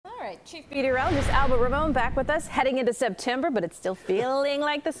right, Chief Meteorologist Ramon back with us, heading into September, but it's still feeling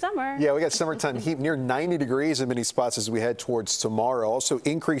like the summer. Yeah, we got summertime heat near 90 degrees in many spots as we head towards tomorrow. Also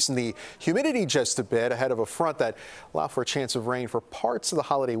increasing the humidity just a bit ahead of a front that allow for a chance of rain for parts of the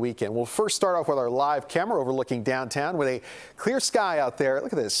holiday weekend. We'll first start off with our live camera overlooking downtown with a clear sky out there.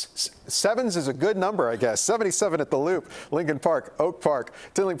 Look at this. Sevens is a good number, I guess. 77 at the Loop, Lincoln Park, Oak Park,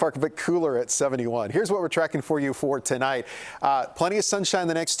 Tinley Park a bit cooler at 71. Here's what we're tracking for you for tonight. Plenty of sunshine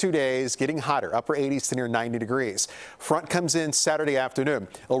the next 2 days, getting hotter, upper 80s to near 90 degrees. Front comes in Saturday afternoon.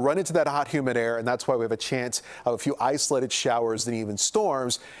 It'll run into that hot, humid air, and that's why we have a chance of a few isolated showers and even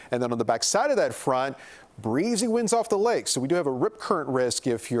storms. And then on the back side of that front, breezy winds off the lake, so we do have a rip current risk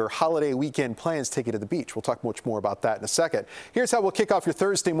if your holiday weekend plans take you to the beach. We'll talk much more about that in a second. Here's how we'll kick off your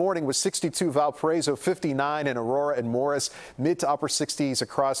Thursday morning with 62 Valparaiso, 59 in Aurora and Morris, mid to upper 60s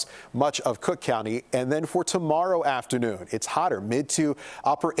across much of Cook County. And then for tomorrow afternoon, it's hotter, mid to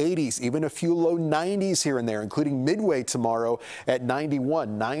upper 80s, even a few low 90s here and there, including Midway tomorrow at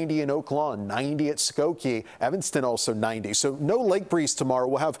 91, 90 in Oak Lawn, 90 at Skokie, Evanston also 90. So no lake breeze tomorrow.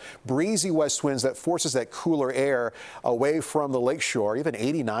 We'll have breezy west winds that forces that cooler air away from the lakeshore. Even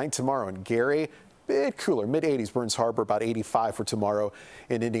 89 tomorrow in Gary. Bit cooler, mid-80s, Burns Harbor, about 85 for tomorrow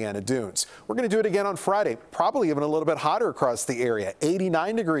in Indiana Dunes. We're going to do it again on Friday, probably even a little bit hotter across the area.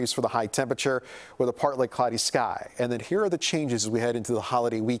 89 degrees for the high temperature with a partly cloudy sky. And then here are the changes as we head into the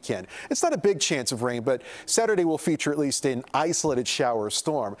holiday weekend. It's not a big chance of rain, but Saturday will feature at least an isolated shower or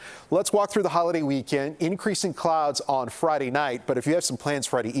storm. Let's walk through the holiday weekend. Increasing clouds on Friday night, but if you have some plans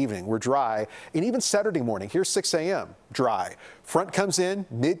Friday evening, we're dry. And even Saturday morning, here's 6 a.m., dry. Front comes in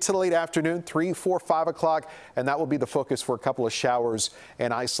mid to late afternoon, 3, 4, 5 o'clock, and that will be the focus for a couple of showers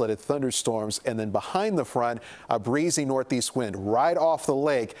and isolated thunderstorms. And then behind the front, a breezy northeast wind right off the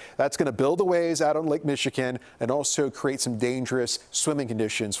lake. That's going to build a ways out on Lake Michigan and also create some dangerous swimming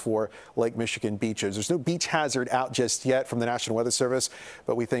conditions for Lake Michigan beaches. There's no beach hazard out just yet from the National Weather Service,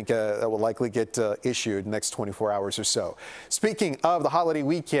 but we think that will likely get issued in the next 24 hours or so. Speaking of the holiday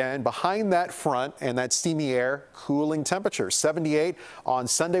weekend, behind that front and that steamy air, cooling temperatures. 78 on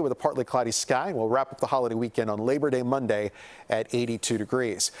Sunday with a partly cloudy sky. We'll wrap up the holiday weekend on Labor Day Monday at 82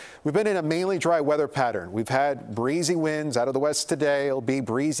 degrees. We've been in a mainly dry weather pattern. We've had breezy winds out of the west today. It'll be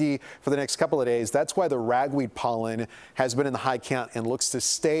breezy for the next couple of days. That's why the ragweed pollen has been in the high count and looks to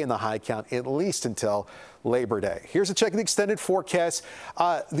stay in the high count at least until Labor Day. Here's a check of the extended forecast.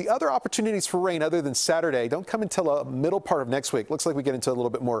 The other opportunities for rain other than Saturday don't come until the middle part of next week. Looks like we get into a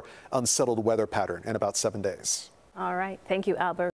little bit more unsettled weather pattern in about 7 days. All right. Thank you, Albert.